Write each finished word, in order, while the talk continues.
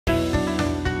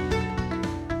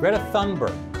Greta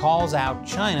Thunberg calls out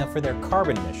China for their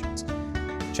carbon emissions.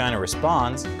 China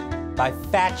responds by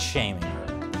fat-shaming her.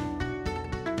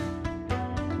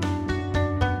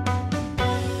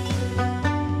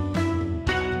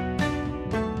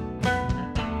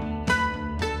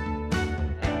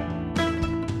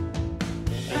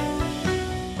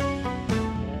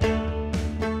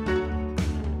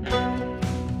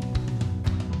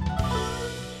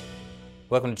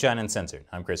 Welcome to China Uncensored.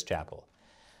 I'm Chris Chappell.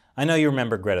 I know you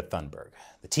remember Greta Thunberg,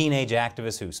 the teenage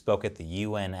activist who spoke at the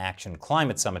UN Action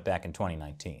Climate Summit back in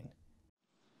 2019.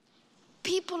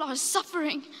 People are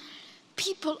suffering.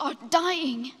 People are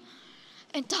dying.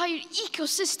 Entire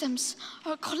ecosystems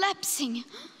are collapsing.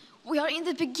 We are in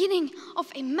the beginning of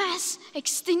a mass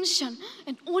extinction,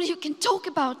 and all you can talk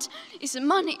about is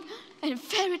money and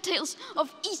fairy tales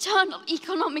of eternal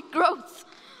economic growth.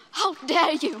 How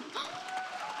dare you?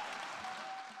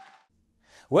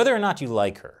 Whether or not you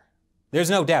like her, there's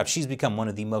no doubt she's become one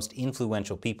of the most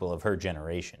influential people of her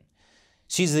generation.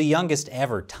 She's the youngest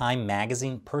ever Time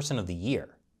Magazine Person of the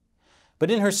Year. But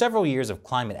in her several years of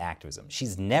climate activism,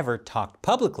 she's never talked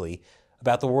publicly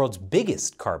about the world's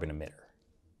biggest carbon emitter,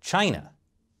 China.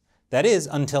 That is,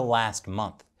 until last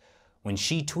month, when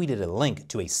she tweeted a link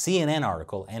to a CNN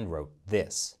article and wrote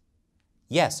this.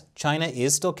 Yes, China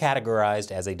is still categorized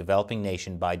as a developing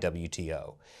nation by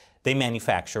WTO. They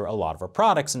manufacture a lot of our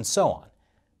products and so on.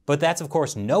 But that's of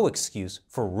course no excuse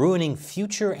for ruining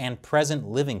future and present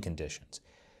living conditions.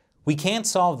 We can't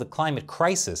solve the climate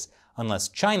crisis unless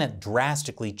China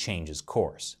drastically changes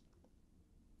course.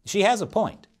 She has a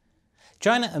point.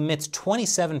 China emits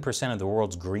 27% of the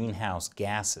world's greenhouse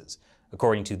gases,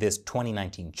 according to this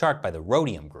 2019 chart by the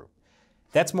Rhodium Group.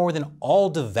 That's more than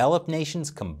all developed nations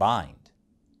combined.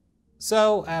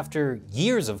 So, after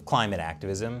years of climate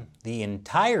activism, the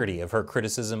entirety of her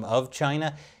criticism of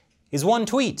China is one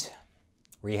tweet,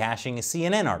 rehashing a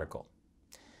CNN article.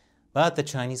 But the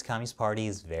Chinese Communist Party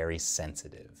is very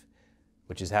sensitive,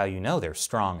 which is how you know they're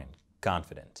strong and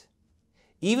confident.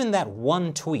 Even that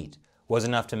one tweet was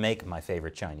enough to make my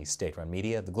favorite Chinese state-run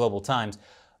media, the Global Times,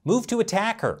 move to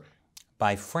attack her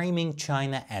by framing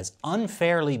China as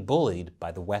unfairly bullied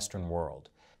by the Western world.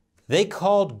 They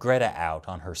called Greta out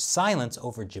on her silence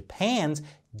over Japan's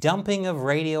dumping of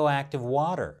radioactive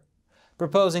water,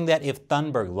 proposing that if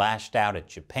Thunberg lashed out at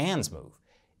Japan's move,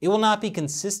 it will not be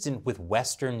consistent with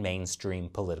Western mainstream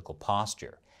political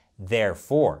posture.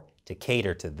 Therefore, to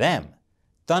cater to them,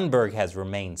 Thunberg has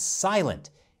remained silent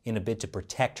in a bid to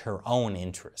protect her own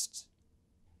interests.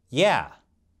 Yeah,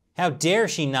 how dare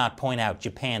she not point out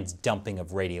Japan's dumping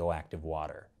of radioactive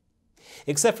water?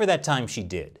 Except for that time she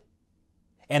did.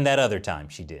 And that other time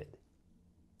she did.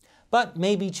 But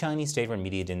maybe Chinese state-run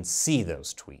media didn't see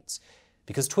those tweets,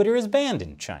 because Twitter is banned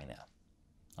in China.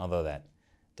 Although that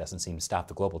doesn't seem to stop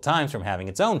the Global Times from having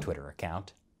its own Twitter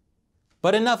account.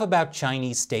 But enough about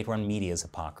Chinese state-run media's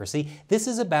hypocrisy. This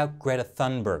is about Greta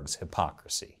Thunberg's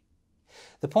hypocrisy.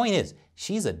 The point is,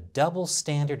 she's a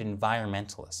double-standard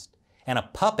environmentalist and a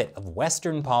puppet of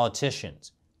Western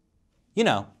politicians. You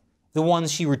know, the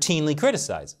ones she routinely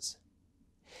criticizes.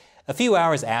 A few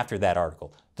hours after that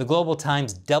article, the Global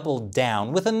Times doubled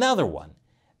down with another one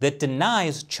that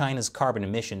denies China's carbon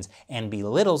emissions and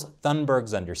belittles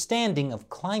Thunberg's understanding of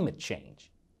climate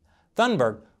change.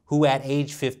 Thunberg, who at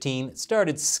age 15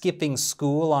 started skipping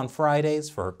school on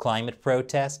Fridays for her climate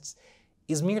protests,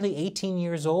 is merely 18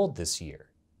 years old this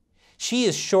year. She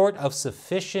is short of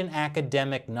sufficient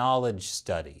academic knowledge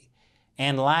study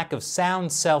and lack of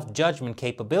sound self-judgment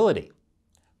capability.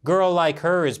 Girl like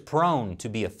her is prone to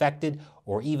be affected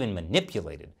or even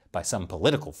manipulated by some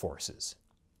political forces.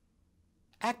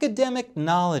 Academic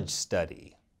knowledge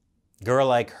study. Girl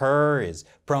like her is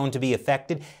prone to be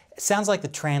affected. Sounds like the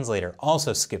translator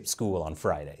also skipped school on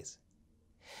Fridays.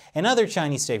 And other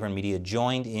Chinese state-run media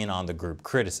joined in on the group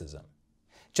criticism.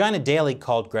 China Daily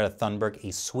called Greta Thunberg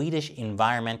a Swedish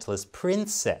environmentalist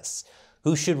princess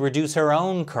who should reduce her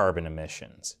own carbon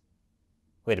emissions.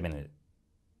 Wait a minute.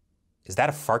 Is that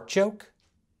a fart joke?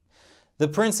 The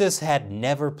princess had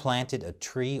never planted a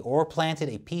tree or planted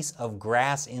a piece of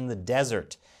grass in the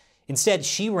desert. Instead,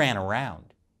 she ran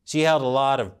around. She held a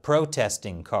lot of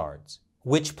protesting cards,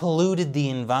 which polluted the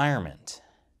environment.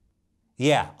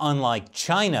 Yeah, unlike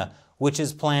China, which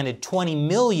has planted 20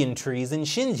 million trees in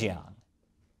Xinjiang.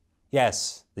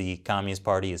 Yes, the Communist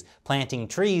Party is planting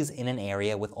trees in an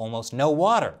area with almost no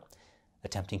water,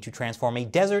 attempting to transform a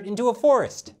desert into a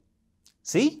forest.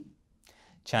 See?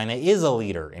 China is a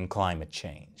leader in climate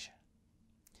change.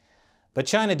 But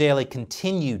China Daily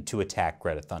continued to attack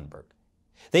Greta Thunberg.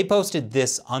 They posted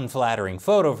this unflattering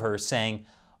photo of her saying,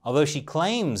 although she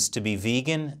claims to be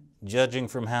vegan, judging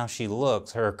from how she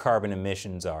looks, her carbon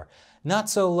emissions are not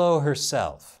so low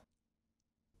herself.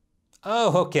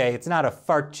 Oh, okay, it's not a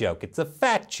fart joke, it's a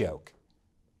fat joke.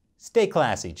 Stay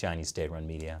classy, Chinese state-run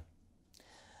media.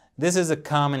 This is a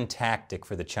common tactic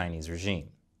for the Chinese regime.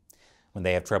 When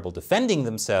they have trouble defending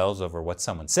themselves over what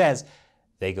someone says,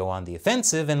 they go on the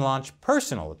offensive and launch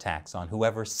personal attacks on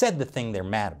whoever said the thing they're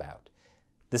mad about.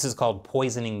 This is called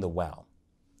poisoning the well.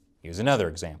 Here's another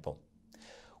example.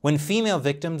 When female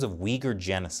victims of Uyghur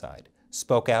genocide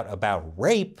spoke out about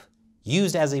rape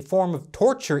used as a form of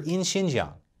torture in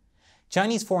Xinjiang,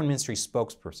 Chinese Foreign Ministry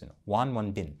spokesperson Wang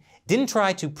Wenbin didn't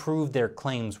try to prove their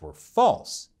claims were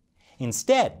false.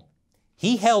 Instead,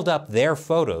 he held up their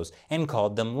photos and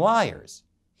called them liars.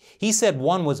 He said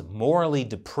one was morally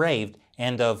depraved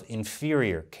and of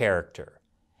inferior character,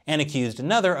 and accused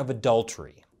another of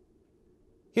adultery.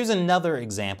 Here's another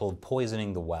example of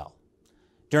poisoning the well.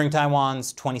 During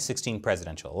Taiwan's 2016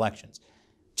 presidential elections,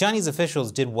 Chinese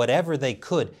officials did whatever they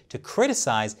could to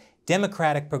criticize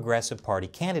Democratic Progressive Party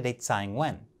candidate Tsai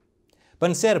Ing-wen. But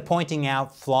instead of pointing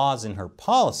out flaws in her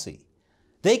policy,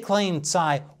 they claimed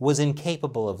Tsai was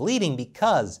incapable of leading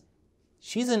because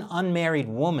she's an unmarried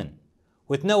woman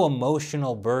with no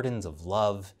emotional burdens of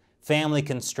love, family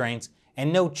constraints,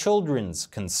 and no children's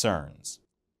concerns.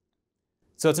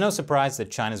 So it's no surprise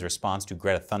that China's response to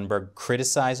Greta Thunberg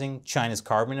criticizing China's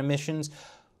carbon emissions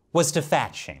was to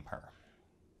fat shame her.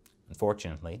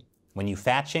 Unfortunately, when you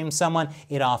fat shame someone,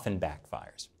 it often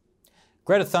backfires.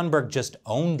 Greta Thunberg just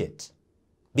owned it.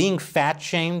 Being fat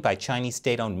shamed by Chinese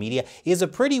state-owned media is a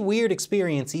pretty weird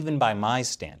experience even by my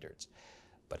standards,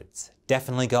 but it's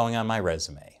definitely going on my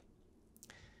resume.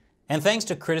 And thanks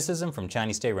to criticism from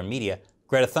Chinese state-run media,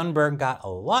 Greta Thunberg got a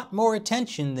lot more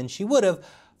attention than she would have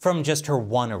from just her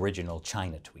one original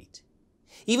China tweet.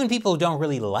 Even people who don't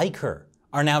really like her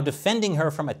are now defending her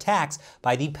from attacks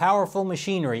by the powerful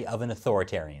machinery of an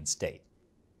authoritarian state.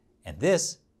 And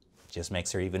this just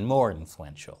makes her even more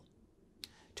influential.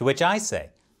 To which I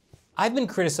say, I've been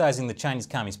criticizing the Chinese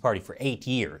Communist Party for 8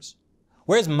 years.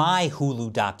 Where's my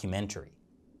Hulu documentary?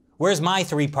 Where's my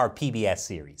 3-part PBS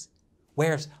series?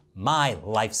 Where's my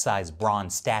life-size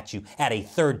bronze statue at a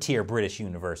third-tier British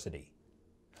university?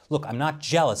 Look, I'm not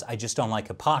jealous, I just don't like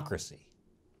hypocrisy.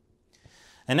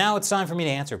 And now it's time for me to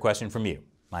answer a question from you,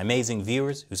 my amazing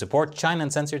viewers who support China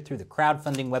Uncensored through the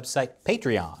crowdfunding website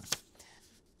Patreon.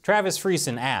 Travis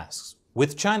Friesen asks,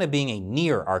 with China being a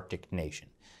near-Arctic nation,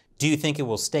 do you think it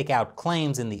will stake out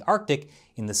claims in the Arctic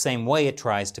in the same way it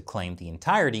tries to claim the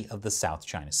entirety of the South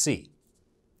China Sea?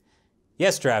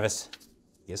 Yes, Travis.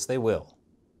 Yes, they will.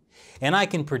 And I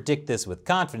can predict this with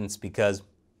confidence because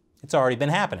it's already been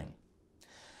happening.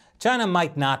 China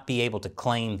might not be able to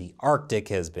claim the Arctic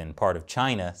has been part of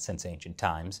China since ancient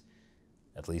times,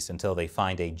 at least until they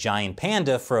find a giant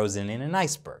panda frozen in an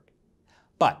iceberg.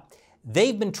 But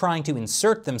they've been trying to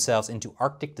insert themselves into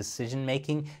Arctic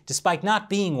decision-making despite not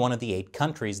being one of the 8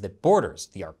 countries that borders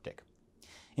the Arctic.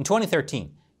 In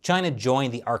 2013, China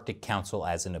joined the Arctic Council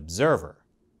as an observer.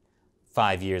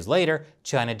 5 years later,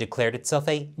 China declared itself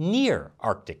a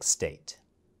near-Arctic state.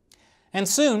 And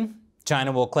soon,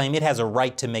 China will claim it has a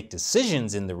right to make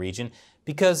decisions in the region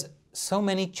because so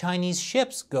many Chinese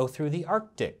ships go through the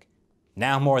Arctic.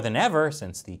 Now more than ever,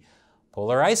 since the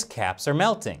polar ice caps are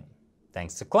melting,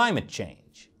 thanks to climate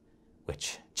change,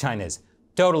 which China is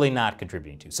totally not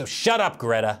contributing to. So shut up,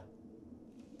 Greta.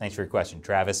 Thanks for your question,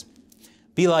 Travis.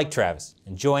 Be like Travis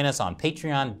and join us on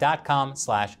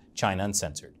patreon.com/China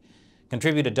Uncensored.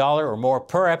 Contribute $1 or more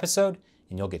per episode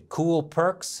and you'll get cool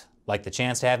perks like the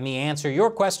chance to have me answer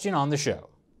your question on the show.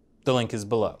 The link is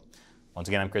below. Once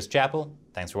again, I'm Chris Chappell.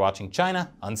 Thanks for watching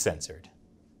China Uncensored.